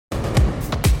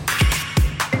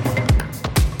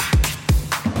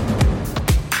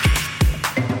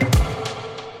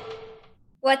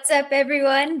What's up,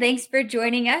 everyone? Thanks for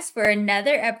joining us for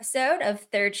another episode of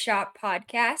Third Shot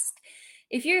Podcast.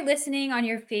 If you're listening on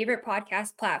your favorite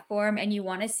podcast platform and you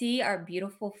want to see our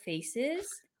beautiful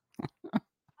faces,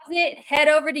 head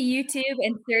over to YouTube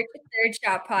and search the Third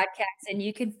Shot Podcast, and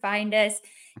you can find us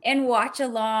and watch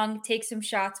along, take some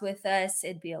shots with us.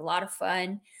 It'd be a lot of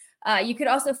fun. You could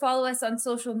also follow us on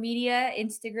social media,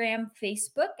 Instagram,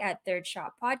 Facebook at Third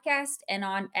Shot Podcast, and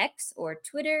on X or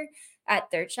Twitter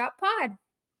at Third Shot Pod.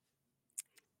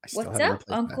 I still What's haven't up, replaced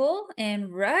that. Uncle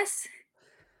and Russ?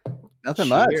 Nothing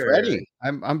much. Cheers. Ready.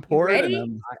 I'm poured ready?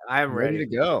 and I'm ready to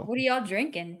go. What are y'all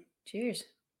drinking? Cheers.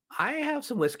 I have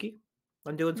some whiskey.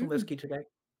 I'm doing some Mm. whiskey today.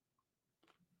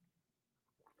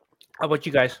 How about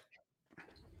you guys?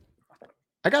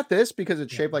 I got this because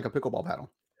it's shaped like a pickleball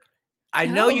paddle. I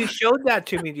know Oh. you showed that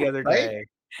to me the other Right? day.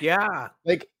 Yeah.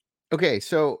 Like, okay,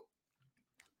 so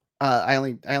I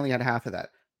only had half of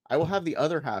that. I will have the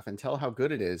other half and tell how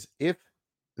good it is if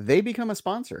they become a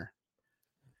sponsor.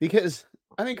 Because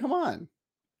I mean, come on.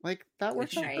 Like that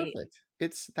works out right. perfect.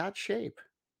 It's that shape.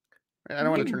 I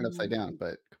don't want to turn it upside down,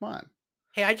 but come on.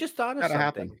 Hey, I just thought of Gotta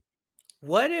something. happen.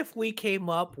 What if we came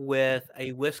up with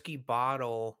a whiskey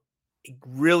bottle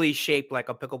really shaped like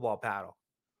a pickleball paddle?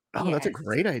 Oh, that's a Yes.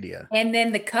 great idea. And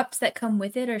then the cups that come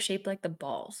with it are shaped like the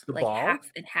balls, The like ball?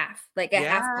 half and half, like a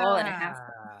half ball and a half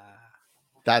ball. Yeah.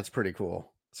 That's pretty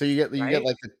cool. So you get Right?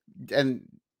 like the and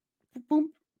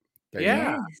boom. There you go.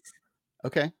 Yeah. Yes.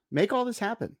 Okay. Make all this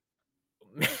happen.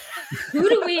 Who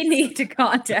do we need to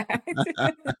contact?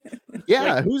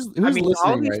 Yeah, Like, who's I mean, all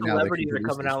listening these right now that can celebrities are produce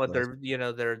coming this out with for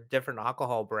us? their different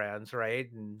alcohol brands,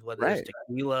 right? And whether Right. it's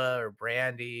tequila or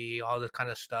brandy, all this kind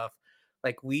of stuff.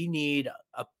 Like we need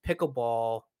a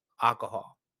pickleball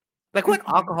alcohol. Like what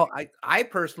Mhm. alcohol? I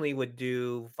personally would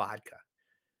do vodka.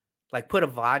 Like put a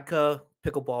vodka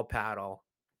pickleball paddle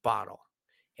bottle,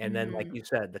 and then like Mm. you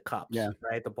said, the cups, Yeah.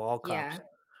 right? The ball cups. Yeah.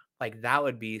 Like that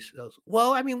would be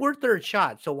well. I mean, we're third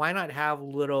shot, so why not have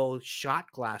little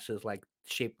shot glasses like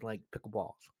shaped like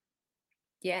pickleballs?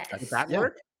 Would Yes. that Yeah.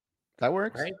 work? That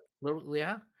works. Right? Little,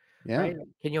 yeah. Yeah. Right?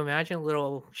 Can you imagine a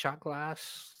little shot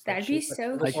glass That'd be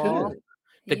shaped like so I pickleball could.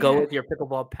 to go Yeah. with your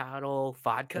pickleball paddle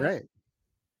vodka? Right.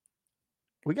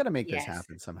 We got to make this Yes.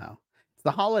 happen somehow. It's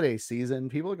the holiday season.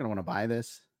 People are going to want to buy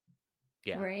this.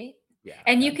 Yeah. Right. Yeah.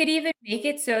 And you could even make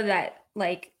it so that,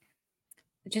 like,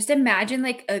 just imagine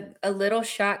like a little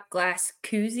shot glass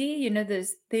koozie,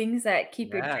 those things that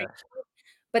keep your drink. Yes.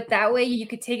 But that way you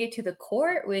could take it to the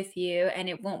court with you and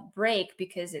it won't break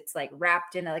because it's like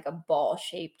wrapped in like a ball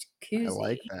shaped I koozie.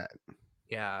 like that.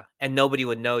 Yeah. And nobody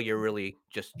would know you're really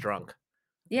just drunk.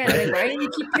 Yeah, like why do you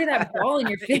keep putting that ball in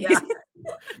your face? Yeah.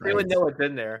 They Right. would know it's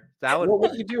in there. That would Well,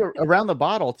 what you do around the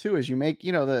bottle too is you make,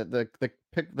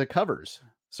 the covers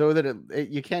so that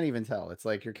you can't even tell. It's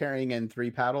like you're carrying in 3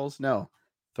 paddles. No,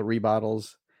 3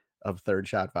 bottles of third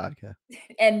shot vodka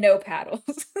And no paddles.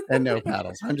 and no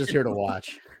paddles. I'm just here to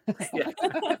watch. Yeah.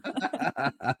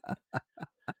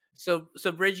 So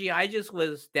Bridgie, I just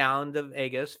was down to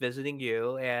Vegas visiting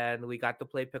you, and we got to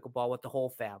play pickleball with the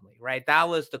whole family, right? That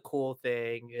was the cool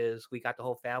thing, is we got the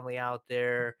whole family out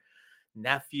there,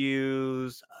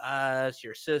 nephews, us,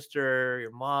 your sister,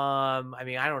 your mom. I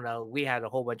mean, I don't know. We had a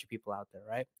whole bunch of people out there,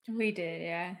 right? We did,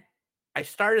 yeah. I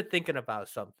started thinking about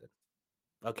something.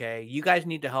 Okay, you guys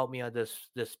need to help me on this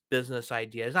business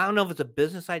idea. I don't know if it's a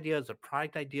business idea, it's a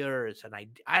product idea, or it's an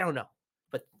idea. I don't know,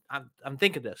 but I'm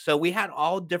thinking this. So we had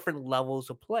all different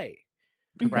levels of play,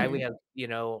 right? Mhm. We had,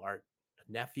 our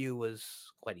nephew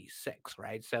was he's 6,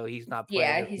 right? So he's not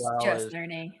Yeah, playing as he's well just as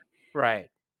learning. right.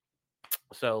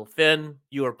 So Finn,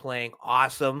 you are playing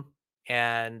awesome,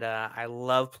 and I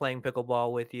love playing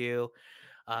pickleball with you.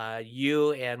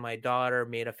 You and my daughter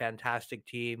made a fantastic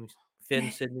team. Finn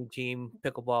Sydney team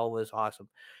pickleball was awesome.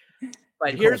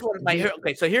 But You call here's it what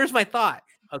Sydney? so here's my thought.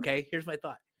 Okay, here's my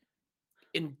thought.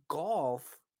 In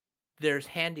golf, there's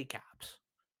handicaps,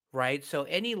 right? So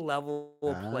any level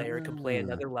player can play Ah,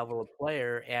 another level of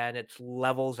player, and it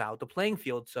levels out the playing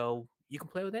field. So you can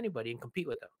play with anybody and compete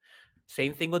with them.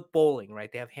 Same thing with bowling, right?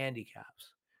 They have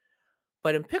handicaps.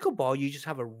 But in pickleball, you just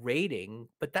have a rating,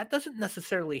 but that doesn't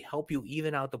necessarily help you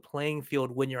even out the playing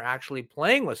field when you're actually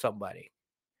playing with somebody.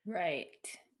 Right.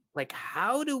 Like,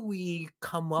 how do we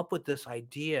come up with this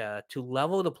idea to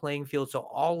level the playing field so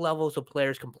all levels of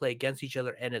players can play against each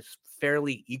other and it's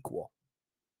fairly equal?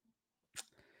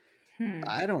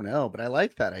 I don't know, but I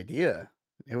like that idea.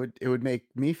 It would make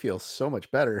me feel so much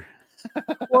better.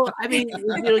 Well, I mean, just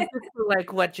for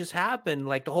like what just happened,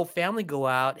 like the whole family go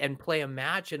out and play a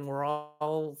match and we're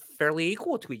all fairly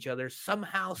equal to each other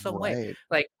somehow, some way. Right.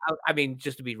 Like, I mean,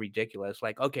 just to be ridiculous,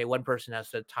 like, okay, one person has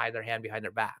to tie their hand behind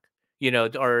their back.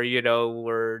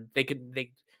 where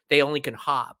they only can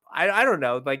hop. I don't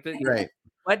know, like Right.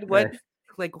 what Right.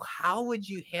 like how would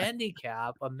you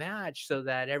handicap a match so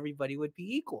that everybody would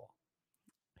be equal?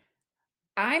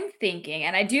 I'm thinking,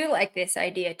 and I do like this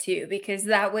idea too, because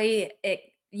that way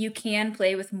you can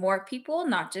play with more people,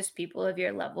 not just people of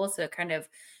your level. So it kind of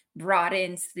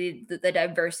broadens the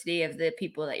diversity of the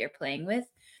people that you're playing with.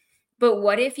 But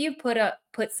what if you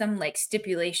put some like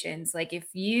stipulations? Like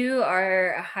if you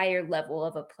are a higher level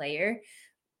of a player,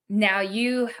 now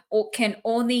you can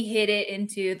only hit it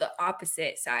into the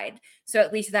opposite side. So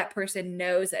at least that person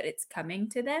knows that it's coming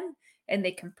to them and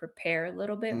they can prepare a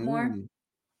little bit more. Mm,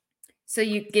 So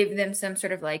you give them some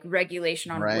sort of like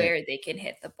regulation on right. where they can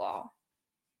hit the ball.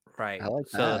 I Right. like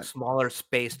So that. smaller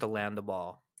space to land the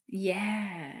ball.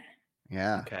 Yeah.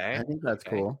 Yeah. I Okay. think that's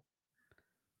Okay. cool.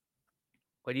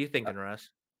 What are you Uh, thinking, Russ?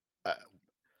 uh,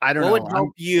 I don't What would know.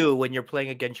 help you when you're playing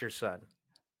against your son?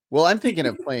 I'm thinking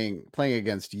of playing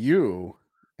against you,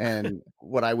 and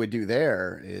what I would do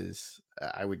there is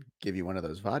I would give you one of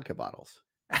those vodka bottles.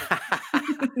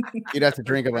 You'd have to For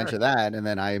drink a bunch sure. of that, and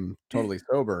then I'm totally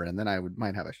sober, and then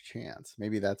might have a chance.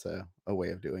 Maybe that's a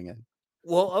way of doing it.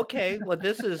 Well, okay. Well,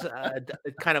 this is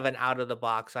kind of an out of the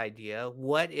box idea.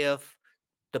 What if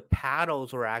the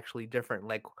paddles were actually different?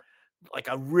 Like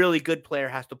a really good player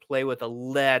has to play with a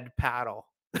lead paddle.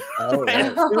 Oh, And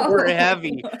right. it's super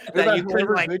heavy What that about you couldn't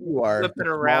however like good you are, flip the it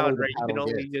smaller around, the right? You can paddle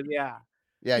only gets. just yeah.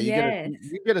 Yeah, Yes.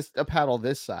 you get a paddle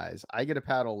this size. I get a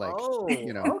paddle like,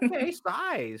 Oh, okay,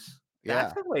 size.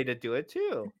 That's yeah, a way to do it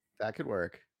too. that could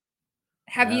work.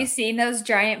 Have you Yeah. seen those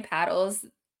giant paddles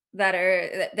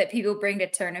that people bring to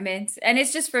tournaments? And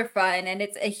it's just for fun and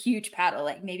it's a huge paddle,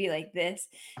 like maybe like this.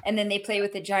 And then they play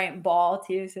with a giant ball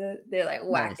too. So they're like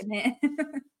Nice. whacking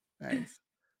it. Nice.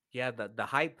 Yeah, the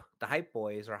hype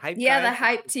boys or hype Yeah, the guys.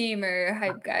 hype team or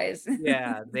hype guys.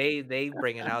 Yeah, they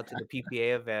bring it out to the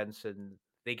PPA events and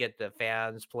they get the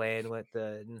fans playing with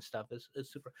the and stuff. It's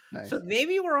super. So Nice.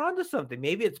 maybe we're onto something.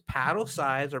 Maybe it's paddle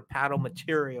size or paddle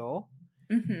material,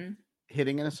 Mhm.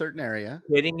 Hitting in a certain area.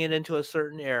 hitting it into a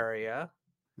certain area,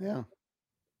 Yeah.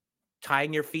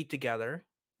 tying your feet together.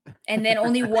 And then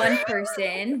only one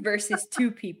person versus two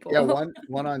Yeah, people.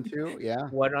 one on two. Yeah.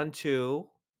 1 on 2,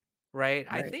 right?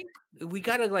 I Right. think we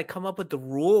gotta, like, come up with the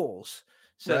rules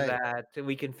so Right. that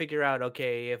we can figure out,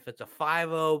 okay, if it's a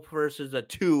 5-0 versus a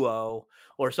 2-0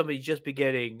 or somebody just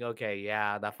beginning, okay,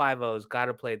 yeah, the 5-0's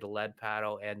gotta play the lead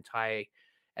paddle and tie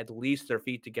at least their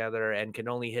feet together and can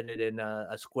only hit it in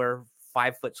a square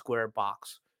 5-foot square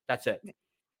box. That's it.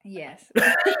 Yes.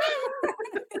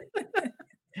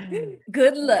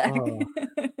 Good luck. Oh.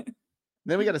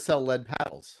 Then we got to sell lead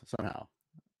paddles somehow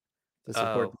to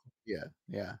support. Oh, Yeah.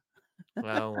 Yeah. The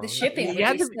well, shipping you would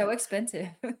had be to so expensive.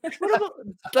 what about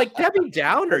like Debbie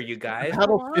Downer, you A guys? Come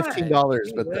paddle on. $15,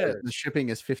 Gee but the whiz. shipping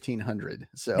is 1,500.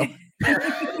 So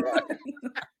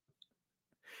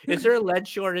Is there a lead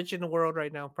shortage in the world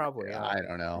right now? Probably, huh? I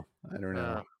don't know. I don't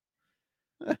know.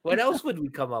 Uh, what else would we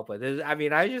come up with? I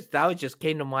mean, that was just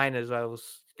came to mind as I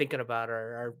was thinking about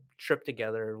our trip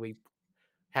together. We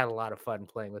had a lot of fun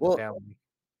playing with the Well, family.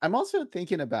 I'm also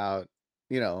thinking about,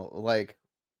 like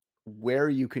where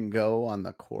you can go on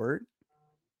the court.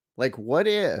 Like what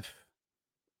if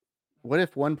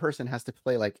one person has to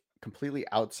play like completely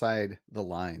outside the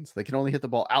lines? They can only hit the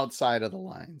ball outside of the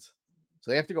lines. So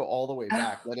they have to go all the way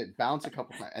back, let it bounce a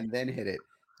couple times, and then hit it.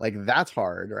 Like that's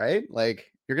hard, right?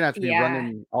 Like you're gonna have to be Yeah.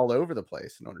 running all over the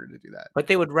place in order to do that. But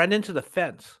they would run into the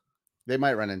fence. They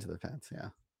might run into the fence, yeah.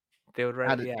 They would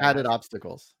run, yeah. Added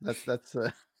obstacles. That's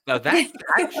No, that's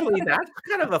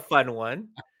kind of a fun one.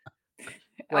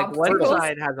 Like one hurdles. Obstacles?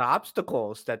 side has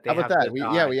obstacles that How they about have to that?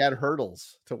 dodge. We add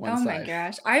hurdles to one Oh my side.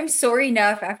 gosh. I'm sore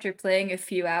enough after playing a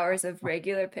few hours of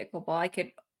regular pickleball. I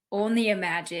could only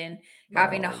imagine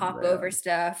having to Oh hop over man.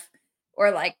 stuff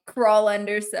or like crawl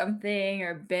under something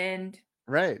or bend.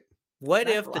 Right.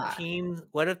 That's a lot.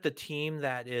 What if the team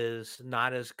that is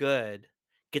not as good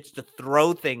gets to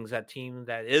throw things at team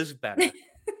that is better,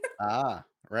 Ah,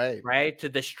 right. right? To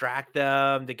distract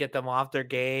them, to get them off their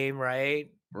game,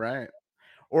 right? Right.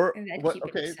 Or And that'd what keep it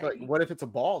okay, but exciting. what if it's a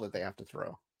ball that they have to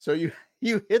throw? So you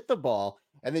you hit the ball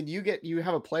and then you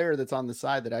have a player that's on the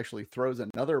side that actually throws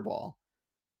another ball.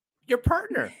 Your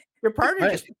partner. Your partner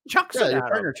Right. just chucks Yeah, it your at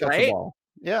them, partner chucks a right? ball.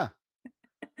 Yeah,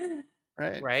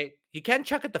 right. Right? You can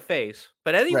chuck at the face,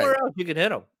 but Right. anywhere else you can hit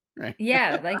them. Right.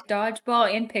 Yeah, like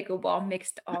dodgeball and pickleball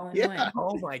mixed all in Yeah, one.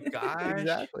 Oh my gosh.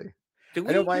 exactly. Do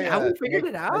I know we have we my figured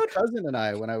it my out? cousin and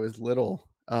I when I was little,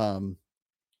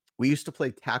 we used to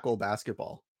play tackle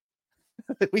basketball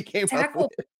that we came up with.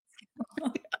 Tackle.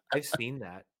 I've seen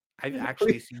that. I've We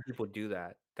actually seen people do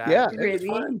that. Yeah, That it's Really?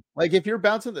 fun. Like if you're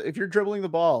if you're dribbling the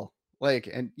ball, like,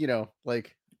 and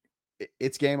like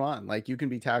it's game on. Like you can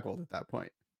be tackled at that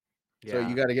point. So you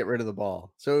yeah. got to get rid of the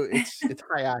ball. So it's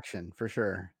high action for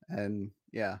sure. And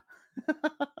yeah.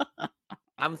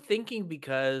 I'm thinking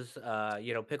because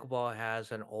pickleball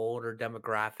has an older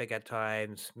demographic at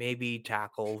times. Maybe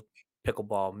tackle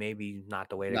pickleball, maybe not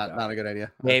the way to Not go. not a good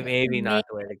idea. Maybe, Okay. maybe not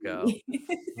the way to go.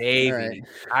 Maybe. All right. Maybe.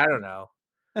 I don't know.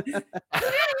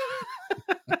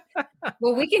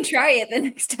 Well, we can try it the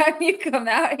next time you come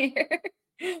out here.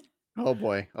 Oh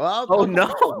boy. Well, I'll Oh I'll come no.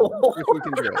 with you. We'll see if we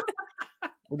can do it.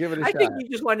 We'll give it a I think shot. you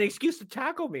just want an excuse to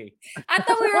tackle me. I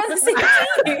thought we were on the same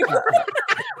team.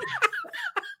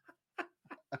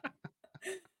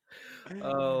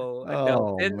 Oh, no,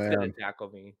 Oh Finn's gonna man. tackle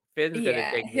me. Finn's gonna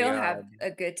Yeah, take me he'll have on.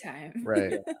 a good time.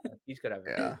 Right. Yeah, he's gonna have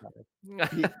a Yeah.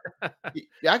 good He, time.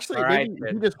 actually All right, maybe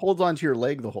he Finn. just holds onto your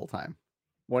leg the whole time.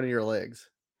 One of your legs.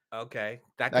 Okay,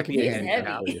 that That could could be be a He's handicap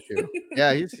handicap. for you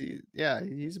heavy. too. Yeah,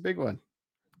 he's a big one.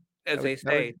 As they That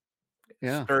would say,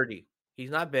 yeah. sturdy. He's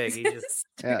not big, Yeah.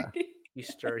 Sturdy. he's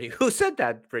sturdy. Who said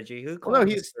that, Bridgie? Who Well, no, called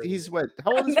him sturdy? he's what?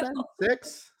 How I old is know. Ben?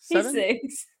 6, He's 7?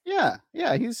 6. Yeah,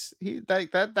 yeah.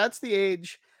 That's the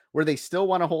age where they still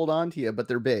want to hold on to you, but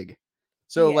they're big.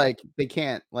 So Yeah. like they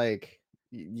can't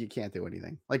you can't do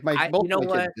anything. Like You both know my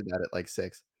kids what? did that at like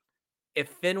 6. If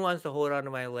Finn wants to hold on to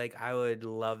my leg, I would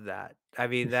love that. I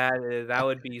mean, that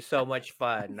would be so much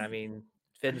fun. I mean,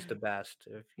 Finn's the best.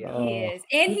 He Oh, is.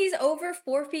 And he's over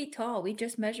 4 feet tall. We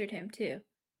just measured him too.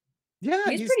 yeah.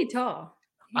 He's pretty tall.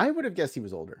 I would have guessed he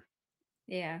was older.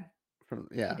 Yeah,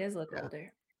 he Yeah, does look yeah.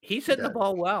 older. He's He hitting the does.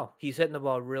 ball well. He's hitting the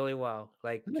ball really well.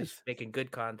 Like just Nice. making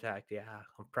good contact. Yeah,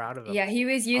 I'm proud of him. Yeah, he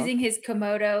was using Awesome. his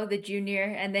Komodo, the junior,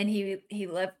 and then he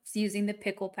loves using the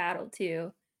pickle paddle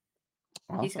too.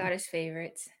 He's got Awesome. his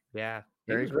favorites. Yeah,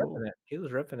 he Very was ripping cool. it. He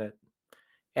was ripping it.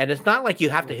 And it's not like you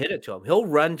have to hit it to him. He'll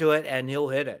run to it and he'll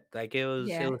hit it. Like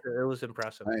Yeah. it was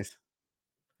impressive. Nice.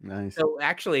 Nice. So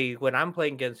actually, when I'm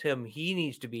playing against him, he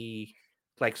needs to be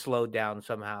like slowed down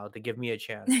somehow to give me a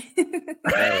chance.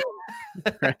 Right.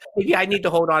 Right. Maybe I need to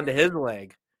hold on to his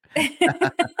leg.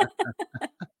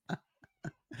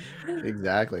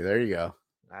 Exactly. There you go.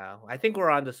 I think we're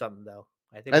on to something though.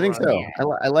 I think I we're think on. so.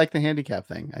 Yeah. I like the handicap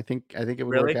thing. I think it would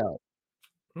work Really? out.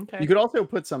 You Okay. could also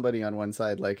put somebody on one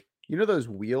side, like those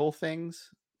wheel things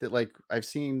that like I've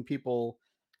seen people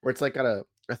where it's like got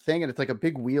a thing and it's like a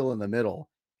big wheel in the middle,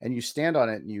 and you stand on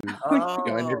it and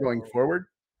and you're going Oh, forward.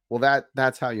 Well,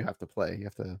 that's how you have to play. You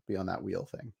have to be on that wheel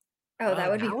thing. Oh, that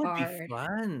oh, would that be would be hard.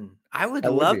 fun. I would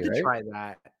That would love be to right. try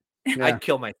that. Yeah. I'd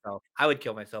kill myself. I would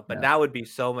kill myself, but Yeah. that would be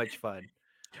so much fun.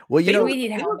 Well, I think we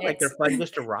need They look like they're helmets. fun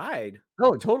just to ride.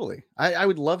 oh, totally. I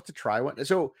would love to try one.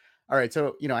 So, all right.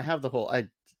 So, I have the whole.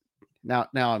 Now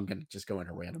I'm gonna just go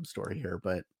into a random story here,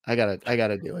 but I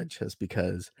gotta do it just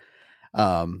because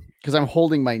I'm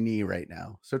holding my knee right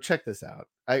now. So check this out.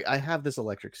 I have this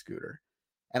electric scooter,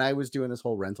 and I was doing this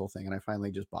whole rental thing, and I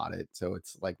finally just bought it, so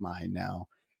it's like mine now.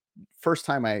 First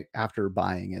time after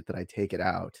buying it that I take it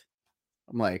out,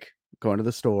 I'm like going to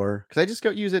the store because I just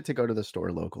use it to go to the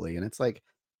store locally, and it's like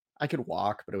I could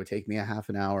walk, but it would take me a half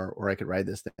an hour, or I could ride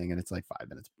this thing, and it's like 5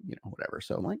 minutes, whatever.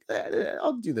 So I'm like,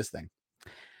 I'll do this thing.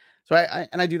 So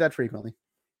I do that frequently.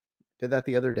 Did that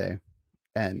the other day,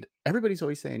 and everybody's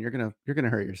always saying you're gonna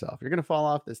hurt yourself. You're gonna fall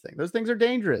off this thing. Those things are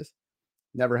dangerous.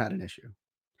 Never had an issue.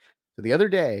 So the other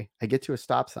day, I get to a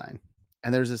stop sign,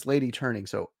 and there's this lady turning.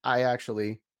 So I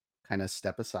actually kind of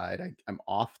step aside. I'm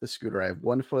off the scooter. I have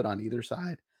one foot on either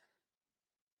side,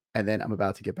 and then I'm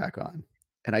about to get back on,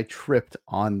 and I tripped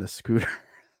on the scooter,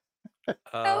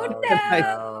 Oh and I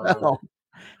Oh, no. fell.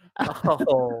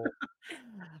 Oh.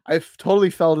 Totally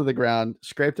fell to the ground,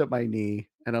 scraped up my knee,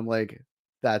 and I'm like,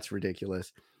 that's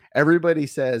ridiculous. Everybody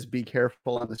says, be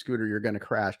careful on the scooter, you're going to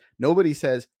crash. Nobody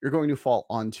says you're going to fall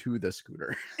onto the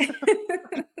scooter. no.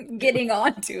 Getting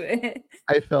onto it.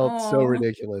 I felt so Oh.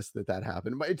 ridiculous that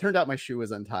happened. But it turned out my shoe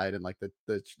was untied and like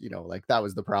like that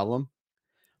was the problem.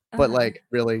 But Uh-huh. like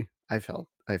really, I felt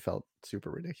super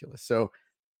ridiculous. So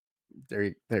there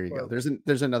you go. Well,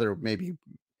 There's another maybe.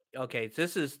 okay,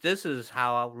 this is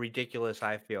how ridiculous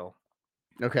I feel.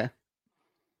 Okay.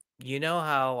 You know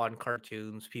how on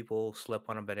cartoons people slip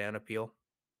on a banana peel?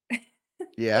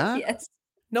 Yeah. Yes.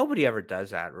 Nobody ever does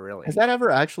that, Has really. that ever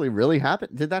actually really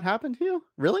happened? Did that happen to you?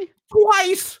 Really?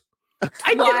 Twice!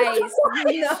 I did it Twice.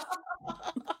 No. twice!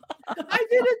 I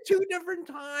did it 2 different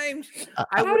times. I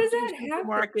How went does to the that happen?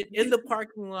 supermarket in the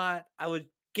parking lot. I was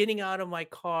getting out of my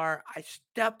car. I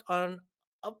stepped on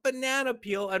a banana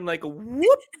peel and like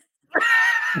whoop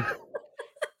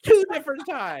 2 different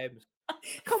times.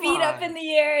 Come Feet up in on.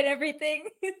 the air and everything.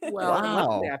 Well,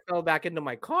 luckily Wow. I fell back into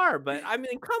my car, but I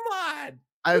mean, come on. Who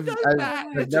I've does I've Oh that?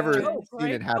 my I've It's a never gosh. joke, seen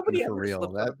right? it happen Nobody for ever real. slips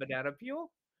on That a banana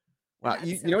peel. wow. That's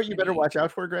You know so what you better funny. watch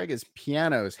out for, Greg, is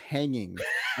pianos hanging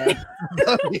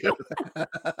above you.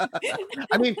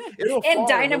 I mean, it'll And fall and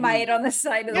dynamite on the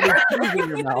side of there'll be the cheese in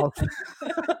your mouth.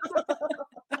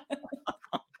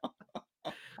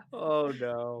 Oh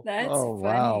no. That's Oh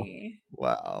wow. funny.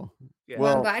 Wow. Yeah.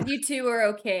 Well, I'm Well, glad you two are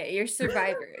okay. You're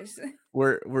survivors.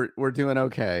 we're doing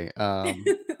okay.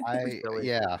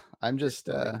 Silly. I'm just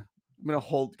Silly. I'm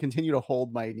gonna continue to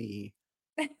hold my knee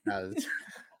as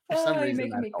for some Oh, you're reason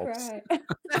making that me helps. cry.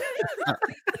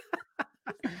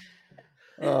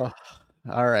 Oh,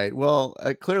 all right. Well,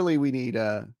 clearly we need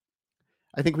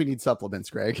I think we need supplements,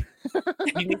 Greg.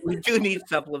 We do need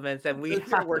supplements, and we It's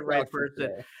gonna have the work right out for person.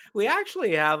 today. We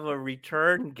actually have a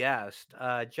return guest,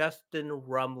 Justin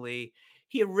Rumley.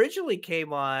 He originally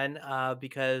came on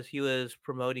because he was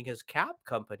promoting his cap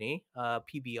company,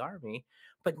 PB Army,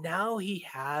 but now he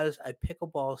has a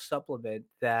pickleball supplement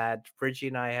that Bridgie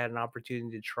and I had an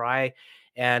opportunity to try.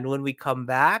 And when we come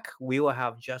back, we will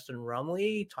have Justin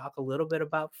Rumley talk a little bit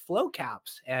about Flow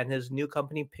Caps and his new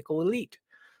company, Pickle Elite.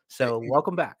 Hey, So,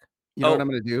 welcome back. you know what Oh, I'm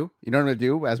gonna do? You know what I'm gonna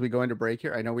do as we go into break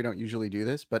here? I know we don't usually do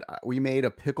this, but we made a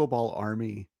pickleball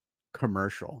army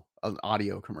commercial, an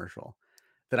audio commercial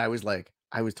that I was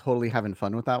totally having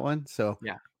fun with that one. So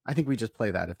yeah. I think we just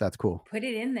play that if that's cool. Put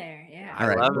it in there. Yeah. I All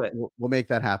right, love it. we'll make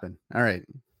that happen. All right.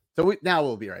 So now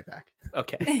we'll be right back.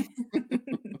 Okay.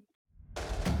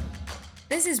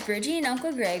 This is Bridgie and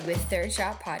Uncle Greg with Third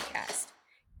Shot Podcast.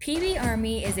 PB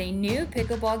Army is a new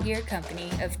pickleball gear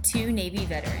company of two Navy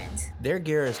veterans. Their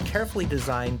gear is carefully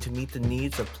designed to meet the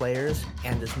needs of players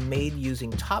and is made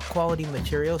using top quality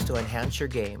materials to enhance your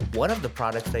game. One of the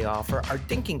products they offer are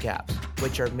dinking caps,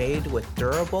 which are made with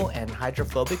durable and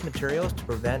hydrophobic materials to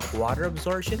prevent water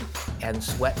absorption and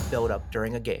sweat buildup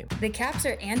during a game. The caps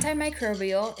are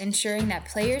antimicrobial, ensuring that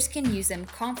players can use them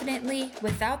confidently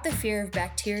without the fear of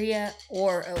bacteria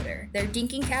or odor. Their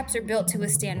dinking caps are built to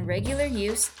withstand regular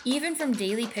use, even from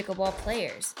daily pickleball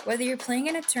players. Whether you're playing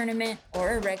in a tournament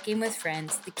or a rec game with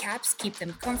friends, the caps keep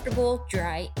them comfortable,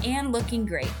 dry, and looking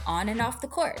great on and off the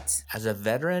courts. As a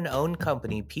veteran-owned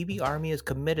company, PB Army is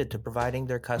committed to providing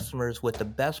their customers with the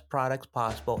best products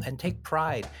possible and take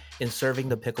pride in serving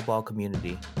the pickleball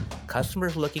community.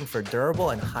 Customers looking for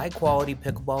durable and high-quality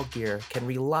pickleball gear can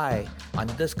rely on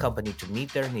this company to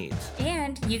meet their needs.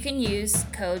 And you can use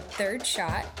code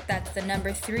THIRDSHOT, that's the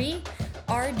number 3,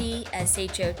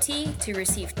 RDSHOT, to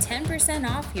receive 10%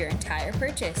 off your entire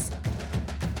purchase.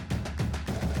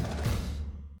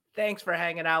 Thanks for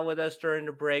hanging out with us during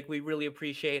the break. We really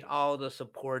appreciate all the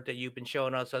support that you've been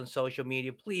showing us on social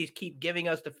media. Please keep giving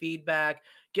us the feedback.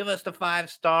 Give us the 5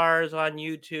 stars on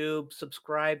YouTube.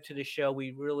 Subscribe to the show.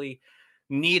 We really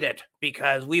need it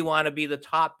because we want to be the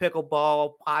top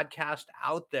pickleball podcast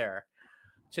out there.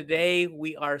 Today,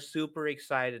 we are super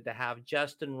excited to have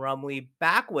Justin Rumley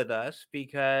back with us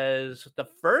because the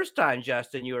first time,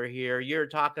 Justin, you were here, you're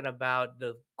talking about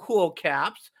the cool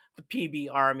caps, the PB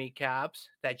Army caps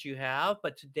that you have.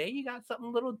 But today, you got something a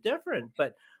little different.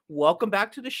 But welcome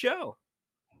back to the show.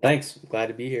 Thanks. Glad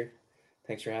to be here.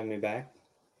 Thanks for having me back.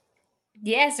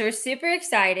 Yes, we're super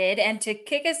excited. And to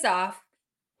kick us off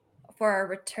for our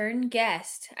return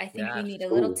guest, I think we Yes. need a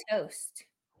little Ooh, toast.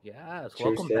 Yes. cheers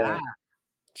Welcome to back. that.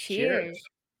 Cheers.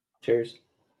 Cheers. Cheers.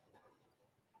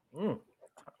 Mm.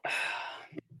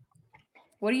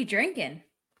 What are you drinking?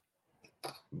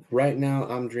 Right now,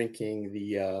 I'm drinking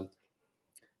the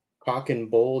Cock and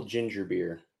Bowl ginger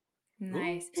beer.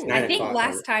 Nice. It's Ooh. 9 I think o'clock.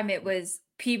 last time it was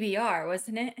PBR,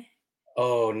 wasn't it?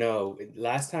 Oh, no.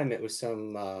 Last time it was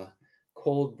some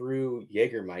cold brew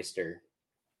Jägermeister.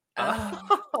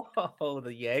 Oh, Oh,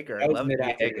 the Jaeger. I That was love the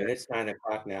mid-afternoon. Jaeger. It's 9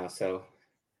 o'clock now, so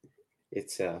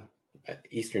it's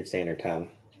Eastern Standard Time.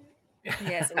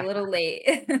 yes, a little late.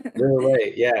 Really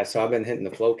late. Yeah, so I've been hitting the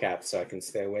flow caps so I can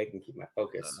stay awake and keep my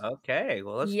focus. Okay.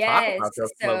 Well, let's talk Yes. about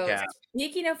those flow So caps.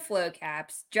 speaking of flow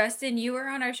caps, Justin, you were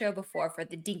on our show before for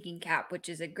the dinking cap, which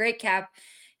is a great cap.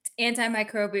 It's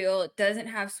antimicrobial. It doesn't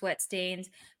have sweat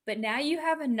stains. But now you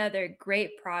have another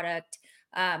great product.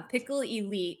 Pickle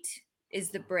Elite is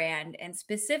the brand, and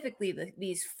specifically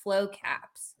these flow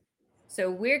caps. So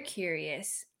we're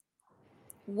curious.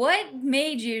 What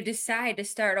made you decide to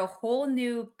start a whole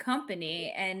new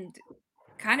company and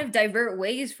kind of divert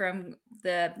ways from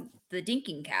the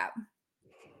dinking cap?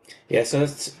 Yeah, so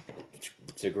it's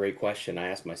a great question. I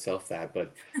asked myself that,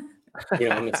 but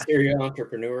I'm a serial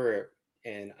entrepreneur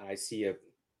and I see a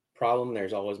problem.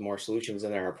 There's always more solutions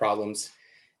than there are problems.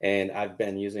 And I've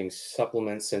been using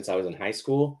supplements since I was in high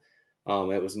school.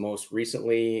 It was most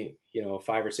recently,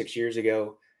 5 or 6 years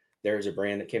ago, there was a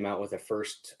brand that came out with a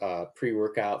first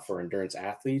pre-workout for endurance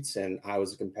athletes, and I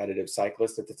was a competitive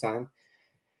cyclist at the time.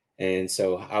 And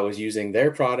so I was using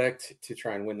their product to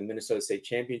try and win the Minnesota State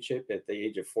Championship. At the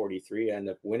age of 43, I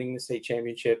ended up winning the state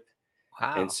championship.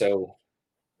 And Wow. so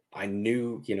I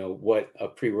knew, what a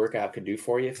pre-workout could do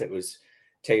for you if it was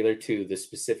tailored to the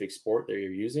specific sport that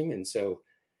you're using. And so,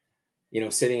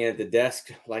 sitting at the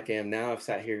desk like I am now, I've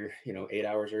sat here, 8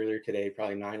 hours earlier today,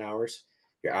 probably 9 hours.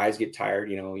 Your eyes get tired,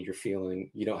 you're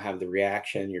feeling, you don't have the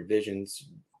reaction, your vision's,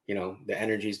 the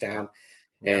energy's down.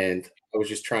 Yep. And I was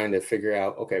just trying to figure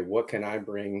out, okay, what can I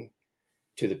bring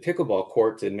to the pickleball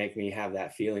court to make me have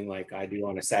that feeling like I do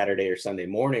on a Saturday or Sunday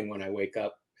morning when I wake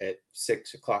up at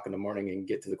 6 o'clock in the morning and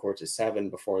get to the courts at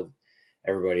 7 before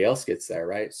everybody else gets there,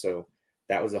 right? So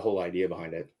that was the whole idea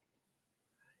behind it.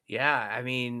 Yeah. I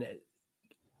mean,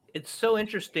 it's so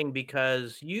interesting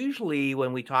because usually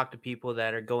when we talk to people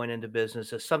that are going into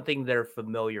business, it's something they're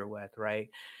familiar with,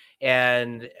 right?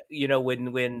 And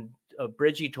when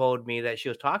Bridgie told me that she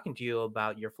was talking to you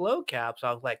about your flow caps,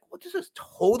 I was like, "Well, this is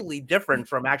totally different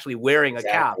from actually wearing a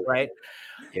cap, Exactly. right?"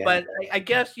 Yeah. But I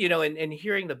guess in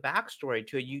hearing the backstory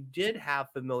to it, you did have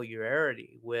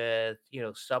familiarity with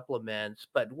supplements.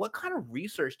 But what kind of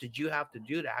research did you have to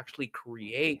do to actually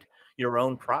create your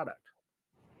own product?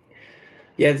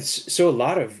 Yeah. So a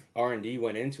lot of R&D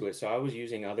went into it. So I was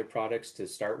using other products to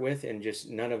start with, and just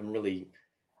none of them really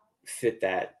fit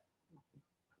that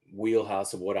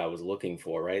wheelhouse of what I was looking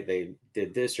for, right? They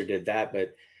did this or did that,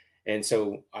 and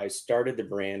so I started the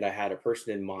brand. I had a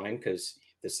person in mind because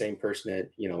the same person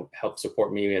that, helped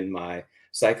support me in my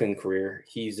cycling career,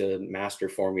 he's a master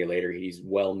formulator. He's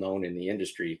well known in the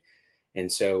industry.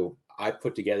 And so I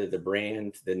put together the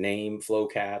brand, the name Flow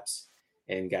Caps,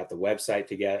 and got the website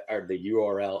together or the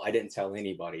URL. I didn't tell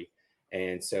anybody.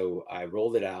 And so I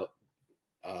rolled it out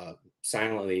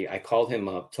silently. I called him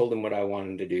up, told him what I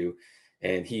wanted to do,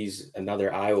 and he's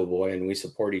another Iowa boy, and we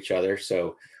support each other.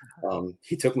 So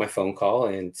he took my phone call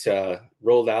and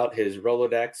rolled out his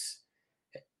Rolodex.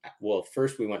 Well,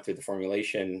 first we went through the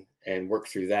formulation and worked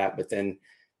through that, but then,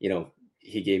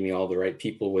 he gave me all the right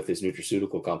people with his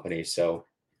nutraceutical company. So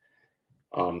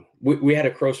we had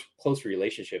a close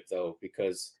relationship though,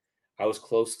 because I was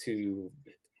close to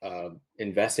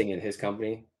investing in his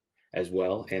company as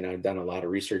well, and I've done a lot of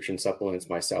research in supplements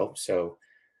myself. So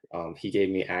he gave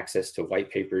me access to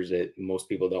white papers that most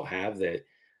people don't have that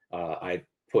I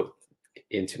put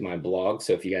into my blog.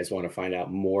 So if you guys want to find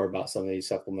out more about some of these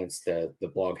supplements, the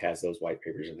blog has those white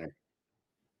papers in there.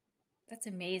 That's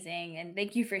amazing. And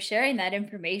thank you for sharing that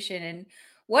information. And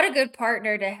what a good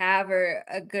partner to have, or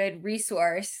a good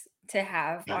resource to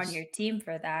have on Yes. your team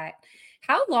for that.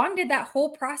 How long did that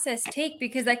whole process take?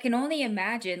 Because I can only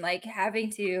imagine like having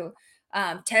to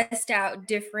test out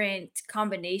different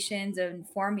combinations and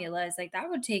formulas. Like that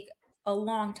would take a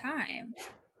long time.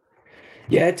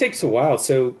 Yeah, it takes a while.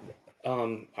 So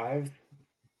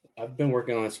I've been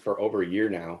working on this for over a year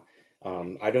now.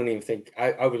 I don't even think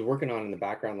I was working on it in the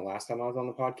background the last time I was on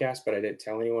the podcast, but I didn't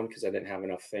tell anyone because I didn't have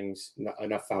enough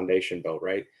enough foundation built,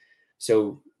 right?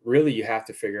 So really, you have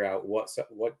to figure out what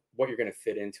you're going to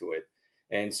fit into it.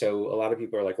 And so a lot of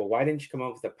people are like, well, why didn't you come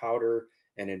up with a powder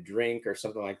and a drink or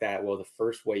something like that? Well, the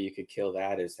first way you could kill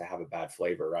that is to have a bad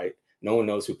flavor, right? No one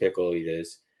knows who Pickle Elite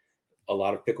is. A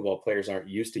lot of pickleball players aren't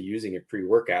used to using it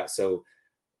pre-workout, so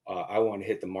I want to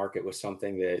hit the market with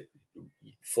something that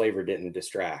flavor didn't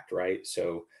distract, right?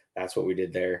 So that's what we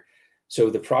did there. So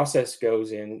the process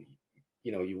goes in,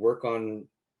 you work on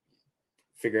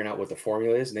figuring out what the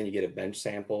formula is, and then you get a bench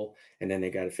sample, and then they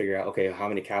got to figure out, okay, how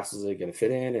many capsules are they going to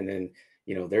fit in, and then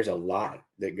there's a lot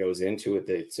that goes into it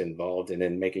that's involved, and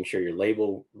then making sure your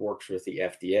label works with the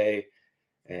FDA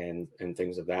and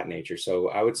things of that nature. So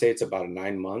I would say it's about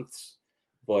 9 months,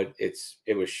 but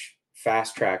it was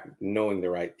fast track knowing the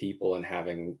right people and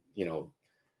having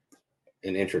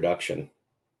an introduction.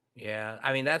 Yeah,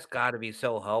 I mean, that's gotta be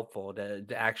so helpful to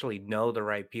actually know the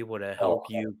right people to Oh, help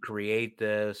you create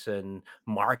this and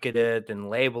market it and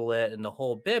label it and the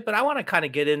whole bit. But I want to kind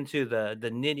of get into the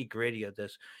nitty-gritty of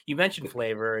this. You mentioned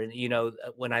flavor, and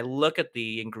when I look at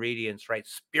the ingredients, right,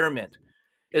 spearmint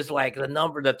is like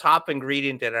the top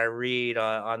ingredient that I read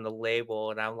on the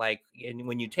label, and I'm like, and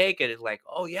when you take it, it's like,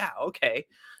 oh yeah, okay.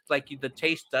 It's like the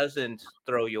taste doesn't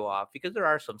throw you off because there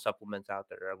are some supplements out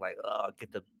there that are like, oh,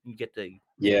 you get the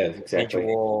yeah, exactly.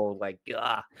 visual, like,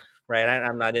 right.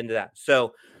 I'm not into that.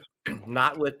 So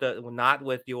not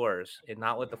with yours and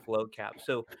not with the flow cap.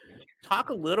 So talk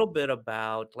a little bit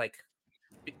about like,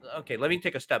 okay, let me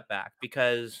take a step back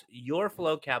because your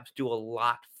flow caps do a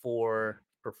lot for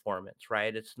performance,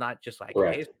 right? It's not just like it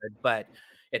Correct. tastes good, but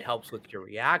it helps with your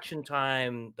reaction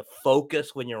time, the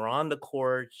focus when you're on the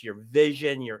courts, your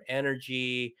vision, your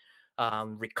energy,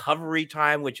 recovery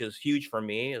time, which is huge for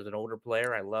me as an older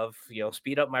player. I love,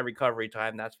 speed up my recovery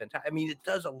time. That's fantastic. I mean, it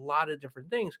does a lot of different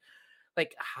things.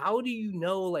 Like, how do you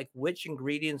know, like, which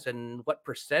ingredients and what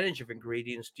percentage of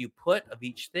ingredients do you put of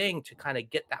each thing to kind of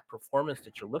get that performance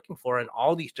that you're looking for in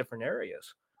all these different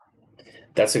areas?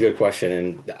 That's a good question.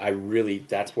 And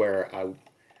that's where I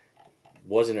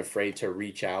wasn't afraid to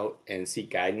reach out and seek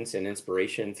guidance and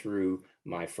inspiration through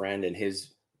my friend and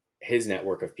his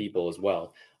network of people as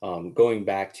well. Going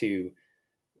back to,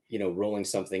 rolling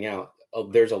something out.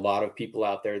 There's a lot of people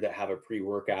out there that have a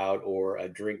pre-workout or a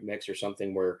drink mix or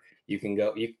something where you can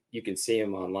go, you can see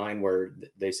them online where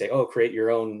they say, oh, create your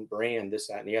own brand, this,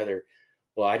 that, and the other.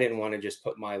 Well, I didn't want to just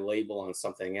put my label on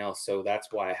something else. So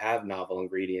that's why I have novel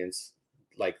ingredients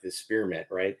like the spearmint,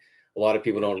 right? A lot of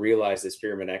people don't realize the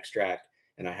spearmint extract,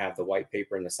 and I have the white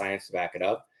paper and the science to back it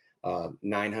up.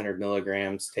 900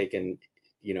 milligrams taken,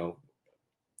 you know,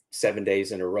 7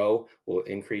 days in a row will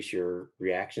increase your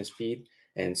reaction speed.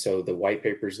 And so the white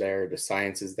paper's there, the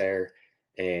science is there.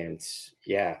 And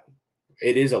yeah,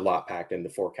 it is a lot packed into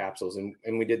 4 capsules.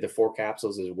 And we did the 4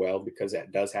 capsules as well because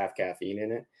that does have caffeine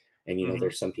in it. And, Hmm.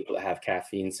 there's some people that have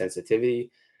caffeine sensitivity.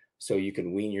 So you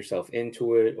can wean yourself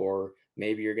into it, or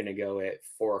maybe you're going to go at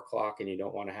 4 o'clock and you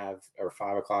don't want to have, or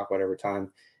 5 o'clock, whatever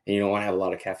time, and you don't want to have a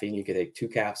lot of caffeine. You could take 2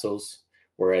 capsules.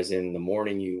 Whereas in the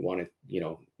morning, you want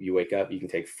to, you wake up, you can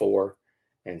take 4.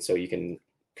 And so you can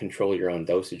control your own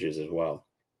dosages as well.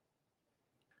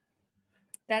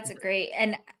 That's a great,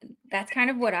 and that's kind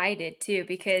of what I did too,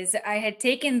 because I had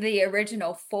taken the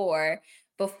original 4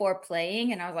 before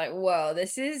playing, and I was like, "Whoa,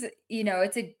 this is,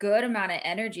 it's a good amount of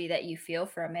energy that you feel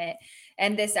from it."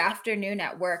 And this afternoon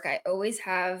at work, I always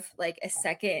have like a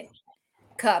second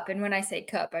cup, and when I say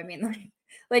cup, I mean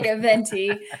like a venti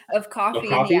of Of coffee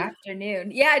in the coffee?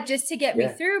 afternoon. Yeah, just to get me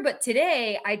Yeah. through. But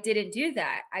today I didn't do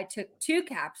that. I took 2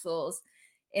 capsules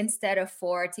instead of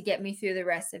 4 to get me through the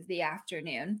rest of the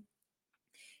afternoon.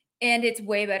 And it's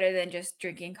way better than just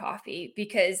drinking coffee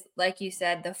because, like you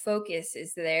said, the focus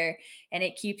is there and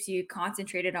it keeps you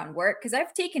concentrated on work. Because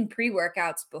I've taken pre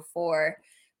workouts before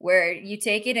where you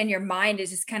take it and your mind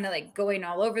is just kind of like going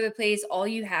all over the place. All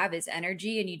you have is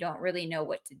energy and you don't really know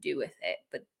what to do with it.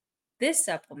 But this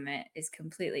supplement is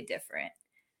completely different.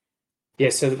 Yeah,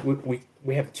 so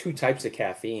we have 2 types of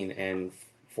caffeine, and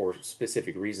for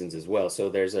specific reasons as well. So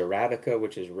there's Arabica,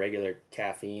 which is regular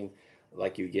caffeine,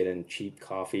 like you get in cheap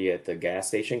coffee at the gas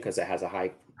station because it has a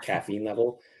high caffeine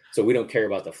level. So we don't care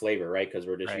about the flavor, right? Because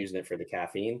we're just Right. using it for the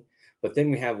caffeine. But then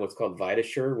we have what's called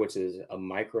VitaSure, which is a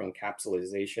micro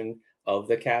encapsulation of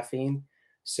the caffeine.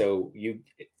 So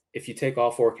if you take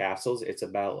all 4 capsules, it's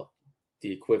about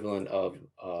the equivalent of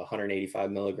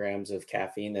 185 milligrams of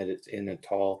caffeine that it's in a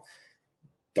tall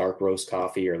dark roast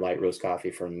coffee or light roast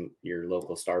coffee from your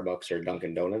local Starbucks or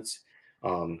Dunkin' Donuts.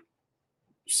 Um,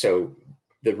 so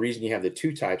the reason you have the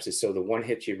 2 types is so the one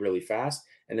hits you really fast,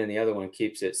 and then the other one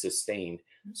keeps it sustained.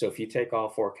 So if you take all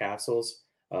 4 capsules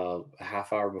a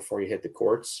half hour before you hit the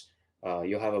courts,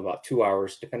 you'll have about 2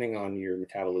 hours, depending on your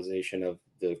metabolization of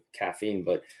the caffeine.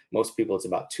 But most people, it's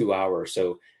about 2 hours.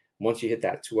 So once you hit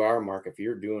that 2 hour mark, if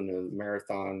you're doing a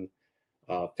marathon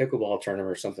pickleball tournament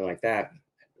or something like that,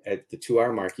 at the 2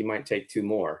 hour mark, you might take 2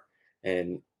 more.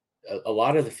 And a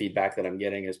lot of the feedback that I'm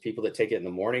getting is people that take it in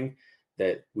the morning,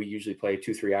 that we usually play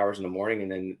 2, 3 hours in the morning.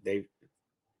 And then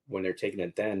when they're taking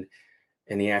it then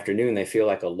in the afternoon, they feel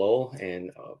like a lull. And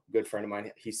a good friend of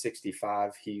mine, he's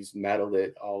 65. He's medaled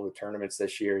at all the tournaments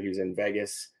this year. He was in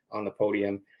Vegas on the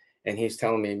podium. And he's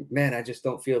telling me, man, I just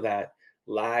don't feel that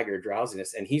lag or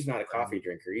drowsiness. And he's not a Right. coffee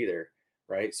drinker either.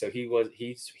 Right. So he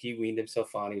weaned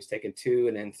himself on. He was taking 2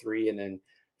 and then 3, and then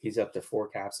he's up to 4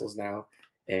 capsules now.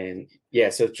 And yeah,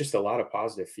 so it's just a lot of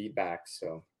positive feedback.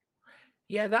 So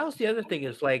Yeah, that was the other thing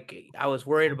is like I was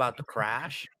worried about the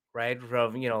crash, right?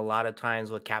 From, a lot of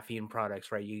times with caffeine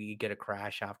products, right? You get a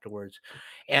crash afterwards.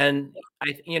 And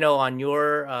on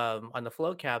your on the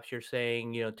flow caps, you're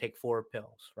saying, take 4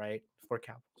 pills, right? 4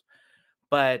 capsules.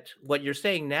 But what you're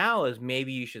saying now is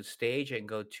maybe you should stage it and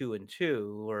go 2 and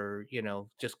 2, or,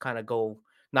 just kind of go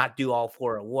not do all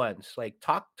 4 at once. Like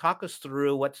talk us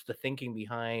through what's the thinking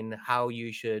behind how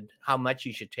much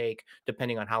you should take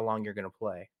depending on how long you're going to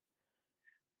play.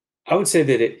 I would say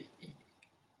that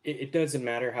it doesn't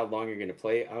matter how long you're going to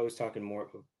play. I was talking more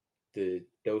of the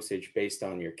dosage based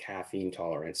on your caffeine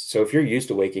tolerance. So if you're used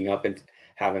to waking up and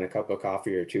having a cup of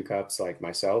coffee or 2 cups, like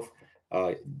myself,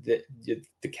 the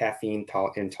caffeine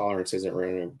intolerance isn't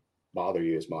going to bother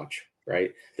you as much.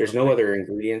 right? There's no other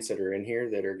ingredients that are in here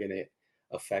that are going to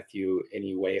affect you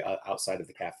any way outside of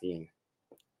the caffeine,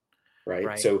 right?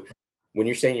 Right. So when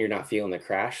you're saying you're not feeling the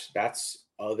crash, that's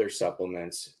other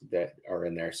supplements that are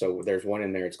in there. So there's one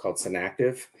in there, it's called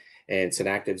Synactive, and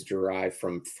Synactive's derived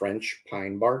from French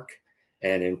pine bark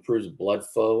and improves blood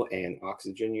flow and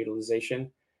oxygen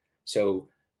utilization. So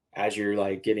as you're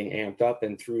like getting amped up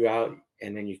and throughout,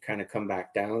 and then you kind of come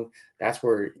back down, that's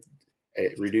where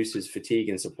it reduces fatigue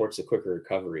and supports a quicker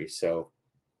recovery. So,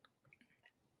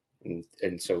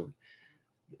 and so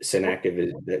Synactive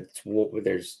is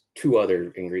there's two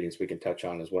other ingredients we can touch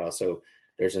on as well. So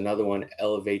there's another one,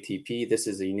 Elevate TP. This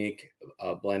is a unique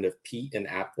blend of peat and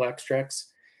apple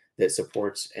extracts that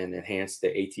supports and enhance the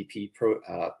ATP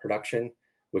production,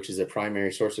 which is a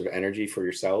primary source of energy for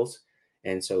your cells.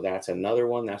 And so that's another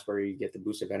one. That's where you get the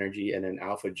boost of energy. And then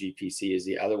Alpha GPC is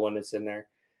the other one that's in there.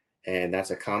 And that's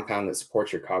a compound that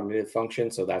supports your cognitive function.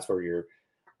 So that's where your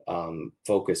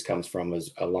focus comes from,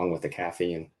 is along with the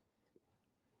caffeine.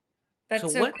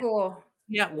 That's so cool.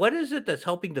 Yeah, what is it that's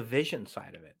helping the vision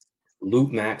side of it?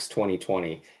 Loop Max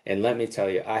 2020. And let me tell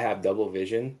you, I have double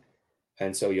vision.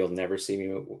 And so you'll never see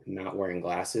me not wearing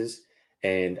glasses.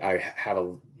 And I have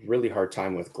a really hard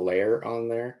time with glare on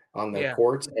the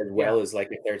courts, as well as like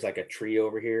if there's like a tree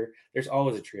over here, there's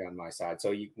always a tree on my side.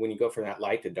 So when you go from that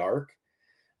light to dark,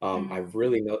 I've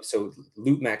really know. So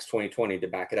Loop Max 2020, to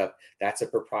back it up, that's a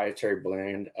proprietary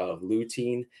blend of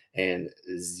lutein and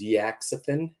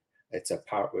zeaxanthin. It's a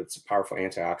powerful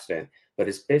antioxidant, but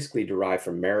it's basically derived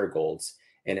from marigolds,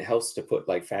 and it helps to put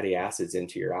like fatty acids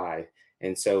into your eye.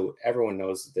 And so everyone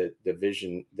knows that the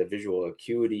visual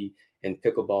acuity in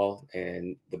pickleball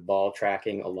and the ball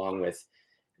tracking, along with,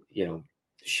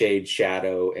 shade,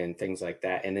 shadow, and things like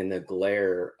that, and then the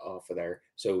glare off of there.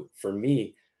 So for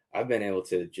me, I've been able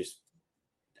to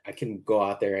I can go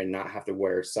out there and not have to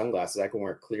wear sunglasses. I can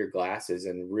wear clear glasses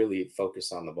and really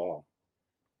focus on the ball.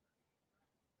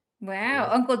 Wow.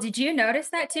 Uncle, did you notice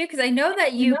that too? Because I know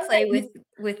that you play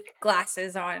with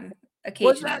glasses on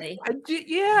occasionally.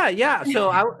 Yeah.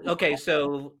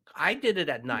 So I did it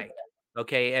at night.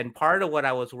 Okay, and part of what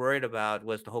I was worried about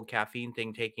was the whole caffeine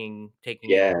thing taking it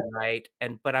at night,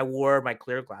 but I wore my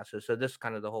clear glasses, so this is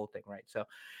kind of the whole thing, right? So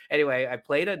anyway, I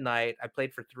played at night. I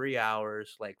played for 3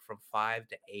 hours, like from 5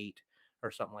 to 8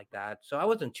 or something like that. So I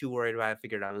wasn't too worried about it. I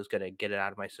figured I was gonna get it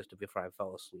out of my system before I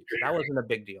fell asleep. So that wasn't a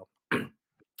big deal.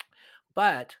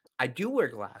 But I do wear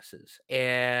glasses,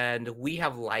 and we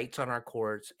have lights on our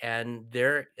courts, and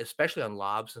they're, especially on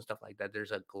lobs and stuff like that,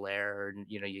 there's a glare, and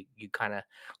you kind of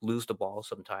lose the ball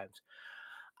sometimes.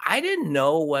 I didn't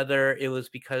know whether it was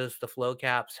because the flow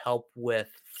caps help with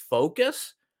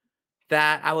focus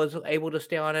that I was able to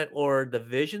stay on it, or the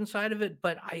vision side of it,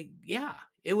 but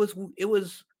it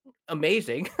was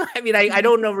amazing. I mean, I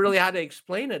don't know really how to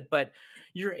explain it, but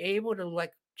you're able to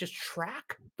like just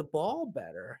track the ball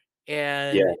better.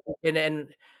 And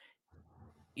and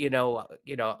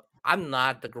I'm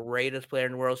not the greatest player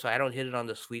in the world, so I don't hit it on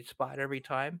the sweet spot every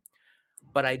time.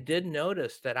 But I did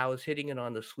notice that I was hitting it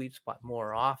on the sweet spot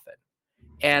more often.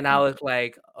 And I was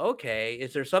like, okay,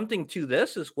 is there something to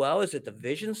this as well? Is it the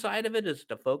vision side of it? Is it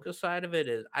the focus side of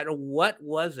it? What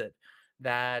was it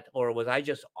that, or was I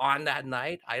just on that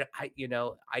night? I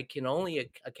can only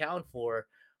account for,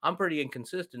 I'm pretty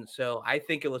inconsistent. So I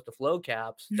think it was the flow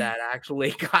caps that actually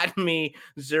got me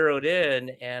zeroed in,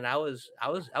 and I was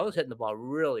hitting the ball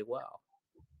really well.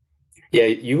 Yeah,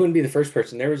 you wouldn't be the first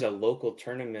person. There was a local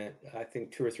tournament, I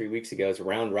think 2 or 3 weeks ago. It's a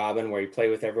round robin where you play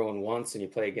with everyone once and you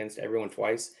play against everyone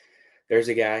twice. There's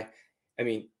a guy, I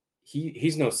mean,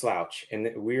 he's no slouch.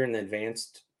 And we're in the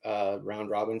advanced round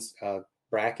robins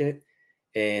bracket.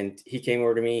 And he came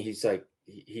over to me. He's like,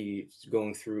 he's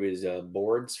going through his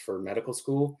boards for medical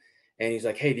school. And he's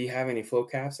like, hey, do you have any flow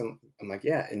caps? I'm like,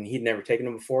 yeah. And he'd never taken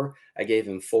them before. I gave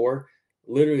him 4.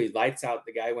 Literally lights out.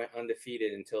 The guy went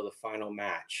undefeated until the final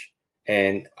match.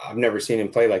 And I've never seen him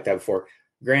play like that before.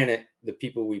 Granted, the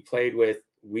people we played with,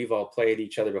 we've all played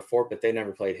each other before, but they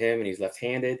never played him, and he's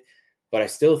left-handed. But I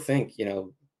still think,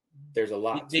 there's a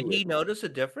lot to Did he it. notice a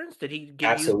difference? Did he give you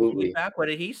Absolutely. feedback? What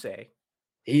did he say?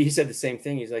 He said the same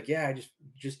thing. He's like, yeah, I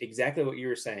just exactly what you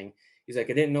were saying. He's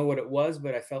like, I didn't know what it was,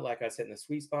 but I felt like I was hitting the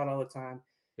sweet spot all the time.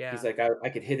 He's Yeah. like, I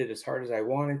could hit it as hard as I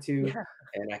wanted to, Yeah.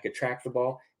 and I could track the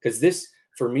ball. Because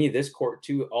for me, this court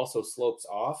too also slopes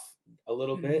off a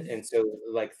little bit. And so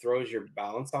like throws your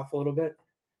balance off a little bit.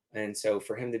 And so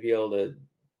for him to be able to,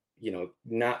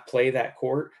 not play that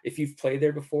court, if you've played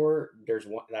there before,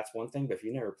 that's one thing. But if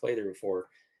you never played there before,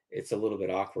 it's a little bit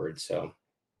awkward. So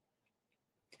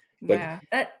but Yeah,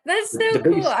 that's the so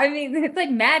cool. biggest I mean, it's like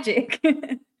magic.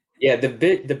 Yeah,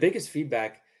 the biggest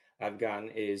feedback I've gotten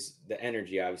is the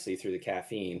energy, obviously through the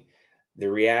caffeine, the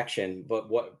reaction, but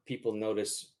what people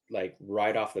notice like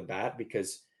right off the bat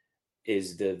because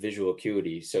is the visual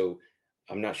acuity. So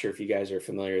I'm not sure if you guys are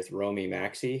familiar with Romy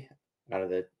Maxey out of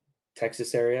the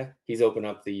Texas area. He's opened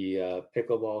up the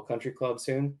pickleball country club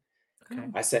soon. Okay.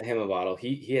 Oh, I sent him a bottle.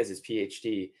 He has his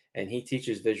PhD and he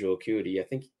teaches visual acuity. I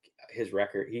think his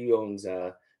record. He owns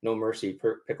No Mercy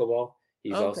Pickleball.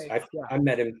 He's also Okay. Yeah. I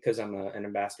met him because I'm an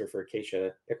ambassador for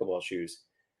Acacia pickleball shoes,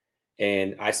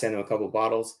 and I sent him a couple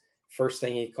bottles. First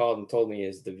thing he called and told me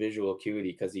is the visual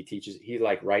acuity because he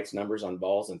like writes numbers on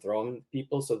balls and throw them to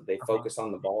people so that they Uh-huh. focus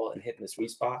on the ball and hitting the sweet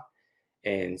spot.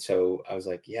 And so I was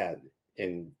like, yeah,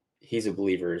 and he's a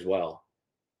believer as well.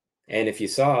 And if you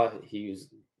saw, he was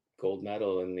gold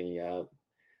medal in the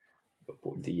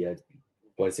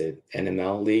what's it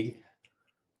NML league.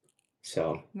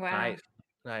 So wow. Nice.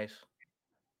 Nice.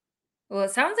 Well,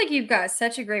 it sounds like you've got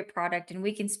such a great product, and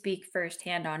we can speak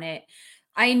firsthand on it.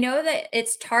 I know that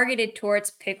it's targeted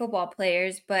towards pickleball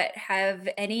players, but have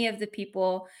any of the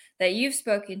people that you've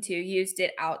spoken to used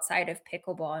it outside of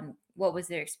pickleball, and what was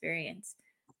their experience?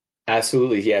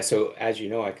 absolutely, yeah. So as you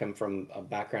know, I come from a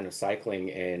background of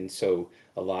cycling, and so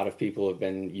a lot of people have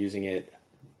been using it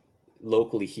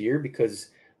locally here because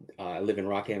I live in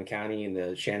Rockham County in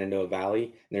the Shenandoah Valley,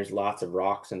 and there's lots of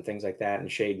rocks and things like that, and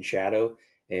shade and shadow.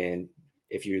 And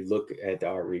if you look at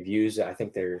our reviews, I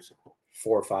think there's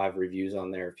 4 or 5 reviews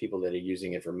on there of people that are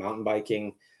using it for mountain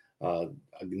biking. Uh,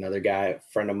 Another guy, a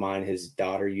friend of mine, his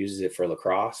daughter uses it for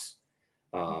lacrosse.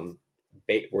 Um,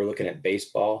 we're looking at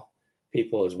baseball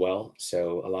people as well.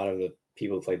 So a lot of the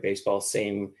people who play baseball,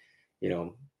 same, you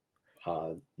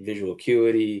know, visual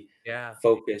acuity, Yeah.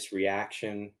 focus,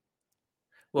 reaction.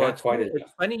 Well, Not quite as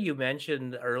it's funny you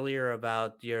mentioned earlier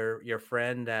about your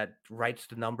friend that writes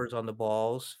the numbers on the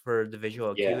balls for the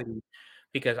visual yeah. acuity,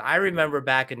 because I remember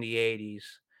back in the 80s,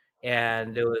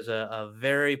 and there was a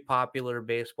very popular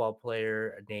baseball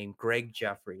player named Greg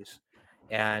Jeffries,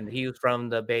 and he was from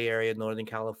the Bay Area, Northern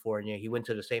California. He went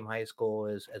to the same high school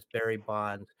as Barry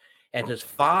Bonds, and his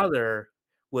father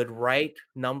would write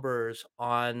numbers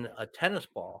on a tennis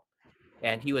ball,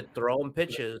 and he would throw him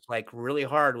pitches like really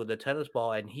hard with a tennis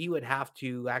ball, and he would have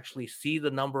to actually see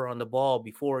the number on the ball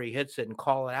before he hits it and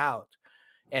call it out.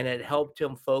 And it helped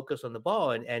him focus on the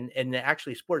ball. And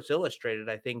actually Sports Illustrated,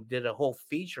 I think, did a whole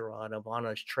feature on him on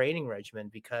his training regimen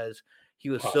because he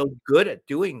was Wow. so good at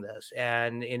doing this,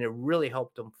 and it really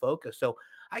helped him focus. So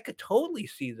I could totally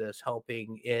see this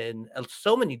helping in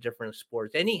so many different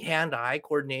sports, any hand-eye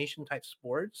coordination type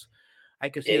sports. I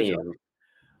could see this. Any of them.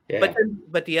 But Yeah.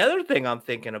 but the other thing I'm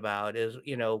thinking about is,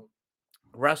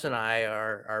 Russ and I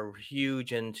are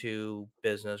huge into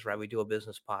business, right? We do a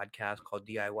business podcast called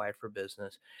DIY for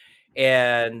Business,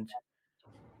 and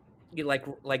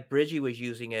like Bridgie was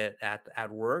using it at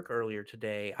work earlier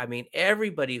today. I mean,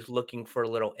 everybody's looking for a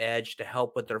little edge to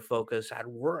help with their focus at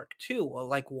work too. Well,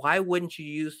 like, why wouldn't you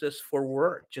use this for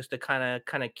work just to kind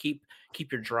of keep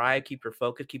your drive, keep your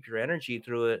focus, keep your energy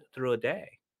through a day?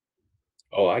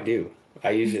 Oh, I do.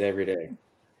 I use it every day.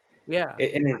 Yeah,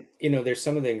 And then, there's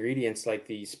some of the ingredients like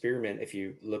the spearmint. If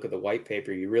you look at the white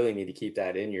paper, you really need to keep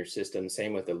that in your system.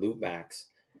 Same with the loop max.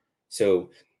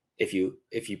 So if you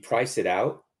price it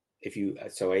out,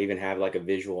 so I even have like a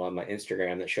visual on my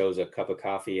Instagram that shows a cup of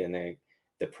coffee and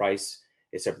the price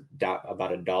is about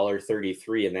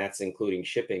 $1.33, and that's including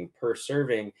shipping per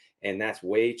serving, and that's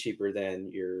way cheaper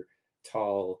than your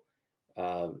tall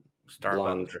Starbucks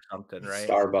blonde or something, right?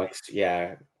 Starbucks.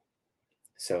 Yeah.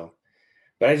 So,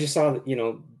 but I just saw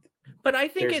that But I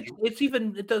think there's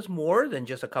it does more than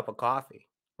just a cup of coffee,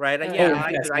 right? Oh, Yeah, oh yeah.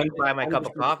 I yes, could I could buy my I'm cup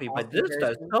just of doing the coffee, cost but this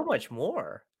does comparison. so much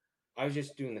more. I was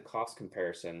just doing the cost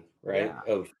comparison, right,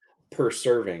 Yeah, of per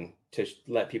serving to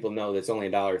let people know that's only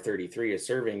 $1.33 a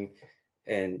serving.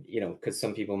 And, because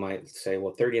some people might say,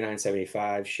 well,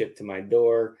 39.75 shipped to my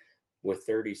door with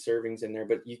 30 servings in there,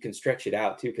 but you can stretch it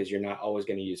out too, because you're not always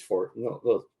going to use four. No,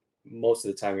 well, most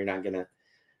of the time you're going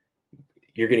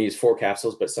to use 4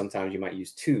 capsules, but sometimes you might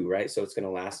use 2, right? So it's going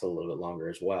to last a little bit longer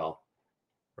as well.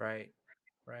 right,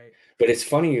 right. But it's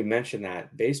funny you mentioned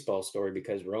that baseball story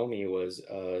because Romy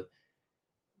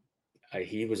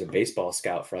he was a baseball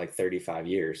scout for like 35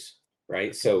 years,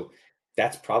 right? So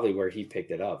that's probably where he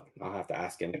picked it up. I'll have to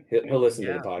ask him. He'll listen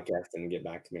to the Yeah, podcast and get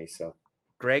back to me. So,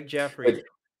 Greg but Jeffries.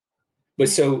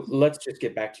 so let's just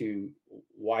get back to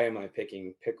why am I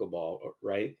picking pickleball,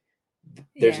 right?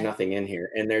 There's Yeah. nothing in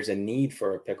here, and there's a need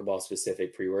for a pickleball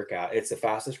specific pre workout. It's the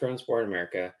fastest growing sport in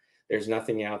America. There's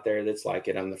nothing out there that's like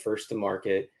it. I'm the first to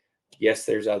market. Yes,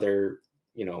 there's other,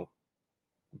 you know,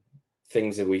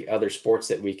 other sports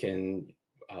that we can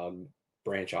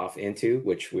branch off into,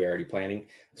 which we're already planning.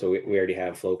 So we already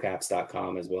have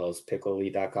flowcaps.com as well as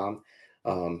pickleelite.com.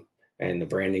 And the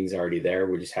branding's already there.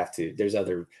 We just have to, there's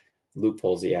other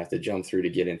loopholes that you have to jump through to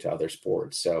get into other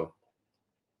sports. So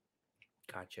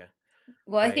Gotcha.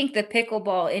 Well, I Right. think the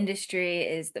pickleball industry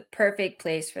is the perfect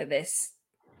place for this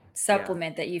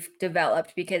supplement that you've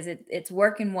developed because it's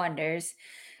working wonders.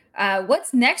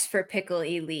 What's next for Pickle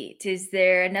Elite? Is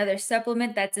there another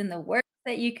supplement that's in the works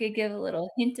that you could give a little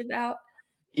hint about?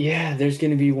 yeah, there's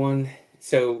going to be one.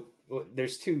 So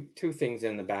there's two things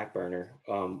in the back burner.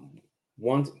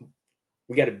 One,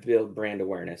 we got to build brand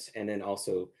awareness, and then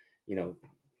also, you know,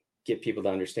 get people to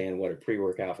understand what a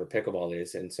pre-workout for pickleball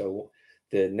is. And so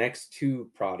the next two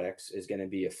products is going to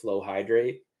be a flow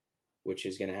hydrate, which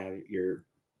is going to have your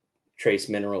trace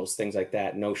minerals, things like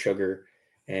that, no sugar,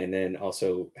 and then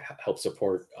also help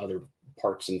support other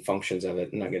parts and functions of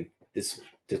it. I'm not going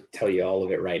to tell you all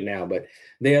of it right now, but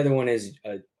the other one is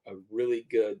a really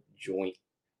good joint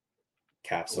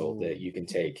capsule Ooh, that you can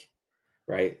take.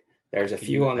 Right, I there's a could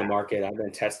few use on the that. market. I've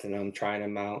been testing them, trying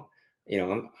them out. You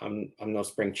know, I'm no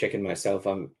spring chicken myself.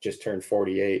 I'm just turned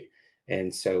 48,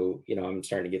 and so I'm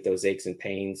starting to get those aches and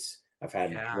pains. I've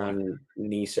had Yeah. one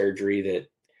knee surgery that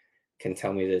can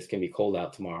tell me that it's gonna be cold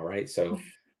out tomorrow, right? So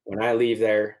when I leave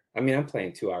there, I mean, I'm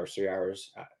playing 2 hours, 3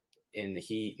 hours in the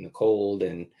heat and the cold,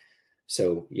 and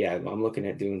so yeah, I'm looking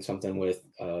at doing something with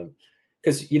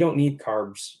because you don't need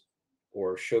carbs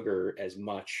or sugar as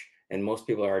much, and most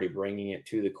people are already bringing it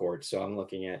to the court. So I'm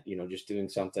looking at just doing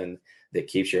something that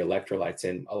keeps your electrolytes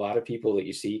in. A lot of people that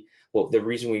you see, well, the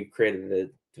reason we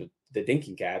created the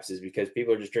dinking caps is because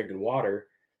people are just drinking water.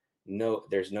 No,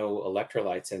 there's no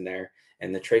electrolytes in there,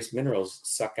 and the trace minerals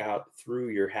suck out through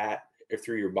your hat or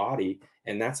through your body,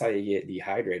 and that's how you get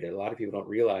dehydrated. A lot of people don't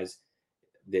realize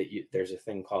that there's a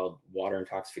thing called water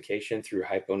intoxication through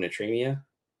hyponatremia.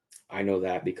 I know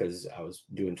that because I was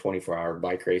doing 24-hour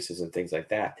bike races and things like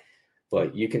that.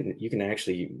 But you can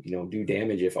actually do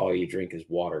damage if all you drink is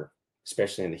water,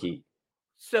 especially in the heat.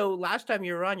 So last time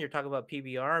you were on, you're talking about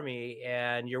PB Army,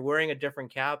 and you're wearing a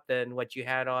different cap than what you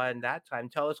had on that time.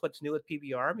 Tell us what's new with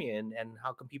PB Army, and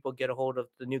how can people get a hold of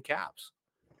the new caps?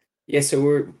 Yeah, so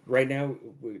we're right now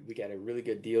we got a really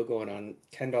good deal going on,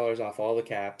 $10 off all the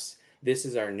caps. This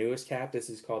is our newest cap. This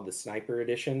is called the Sniper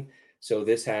Edition. So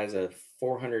this has a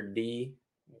 400D.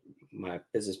 My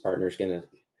business partner is gonna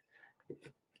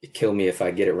kill me if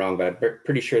I get it wrong, but I'm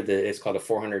pretty sure that it's called a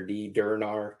 400D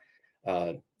Durnar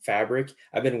fabric.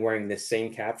 I've been wearing this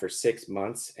same cap for 6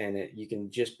 months, and you can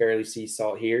just barely see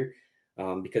salt here.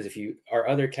 Because if you our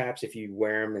other caps, if you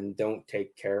wear them and don't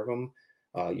take care of them,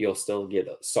 you'll still get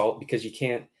salt because you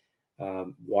can't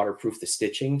waterproof the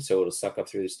stitching, so it'll suck up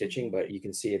through the stitching. But you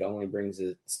can see it only brings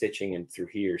the stitching in through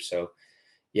here. So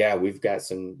yeah, we've got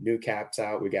some new caps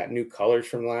out. We got new colors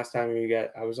from the last time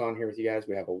I was on here with you guys.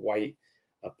 We have a white,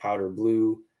 a powder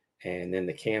blue, and then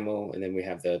the camo, and then we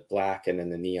have the black and then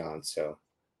the neon. So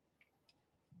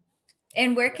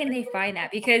And where can they find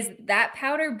that? Because that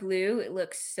powder blue, it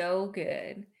looks so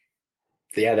good.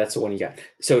 yeah, that's the one you got.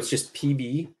 So it's just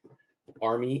PB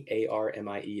Army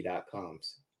ARMIE.com.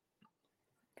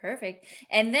 Perfect.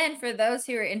 And then for those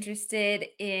who are interested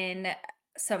in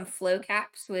some flow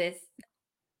caps with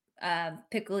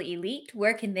Pickle Elite,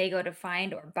 where can they go to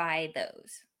find or buy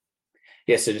those?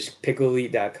 Yeah, so just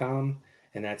pickleelite.com,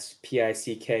 and that's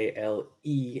PICKLELITE.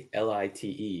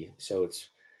 So it's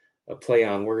a play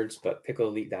on words, but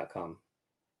pickleelite.com.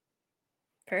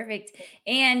 Perfect.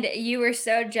 And you were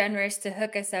so generous to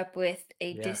hook us up with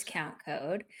a Yes. discount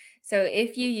code. So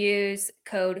if you use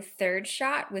code third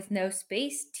shot with no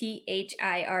space,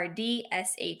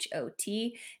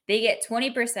 THIRDSHOT, they get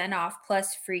 20% off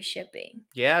plus free shipping.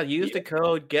 Yeah, use Yeah. the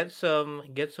code, get some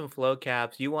flow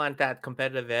caps. You want that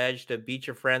competitive edge to beat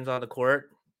your friends on the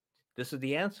court? This is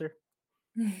the answer.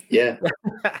 Yeah.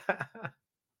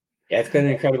 Yeah, it's been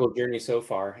an incredible journey so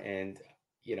far, and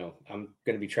I'm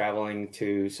going to be traveling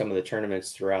to some of the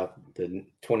tournaments throughout the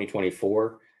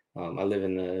 2024. I live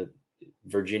in the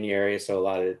Virginia area, so a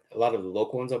lot of the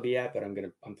local ones I'll be at, but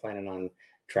I'm planning on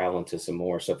traveling to some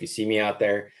more. So if you see me out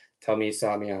there, tell me you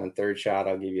saw me on Third Shot.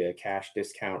 I'll give you a cash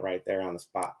discount right there on the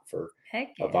spot for Heck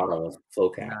a yeah. bottle of flow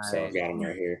cap. So I Nice. got them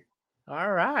right here.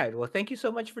 All right. Well, thank you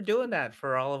so much for doing that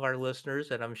for all of our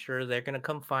listeners, and I'm sure they're going to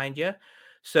come find you.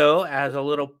 So, as a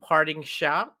little parting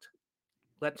shout,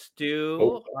 let's Oh,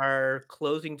 do our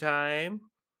closing time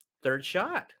third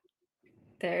shot.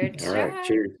 Third all right. shot.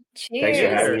 Cheers. Thanks for Cheers.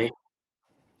 having Cheers. me.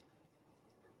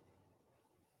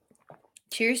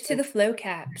 Cheers to the flow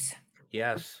caps.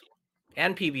 Yes.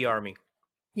 And PB Army.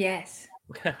 Yes.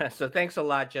 So, thanks a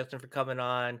lot, Justin, for coming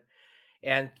on.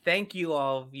 And thank you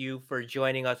all of you for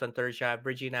joining us on Third Shot.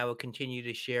 Bridgie and I will continue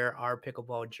to share our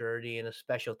pickleball journey, and a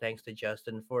special thanks to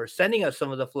Justin for sending us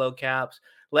some of the flow caps,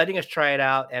 letting us try it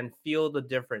out and feel the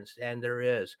difference. And there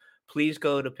is. Please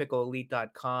go to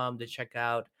pickleelite.com to check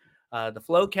out the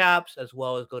flow caps, as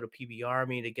well as go to PB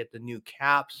Army to get the new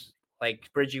caps. Like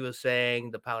Bridgie was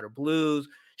saying, the powder blues.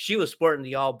 She was sporting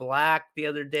the all black the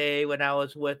other day when I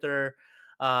was with her.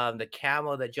 The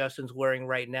camo that Justin's wearing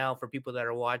right now, for people that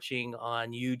are watching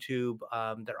on YouTube,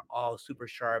 they're all super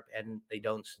sharp and they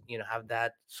don't, have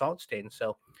that salt stain.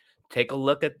 So take a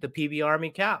look at the PB Army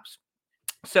caps.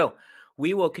 So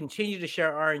we will continue to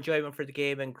share our enjoyment for the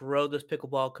game and grow this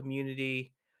pickleball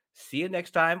community. See you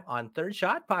next time on Third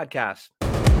Shot Podcast.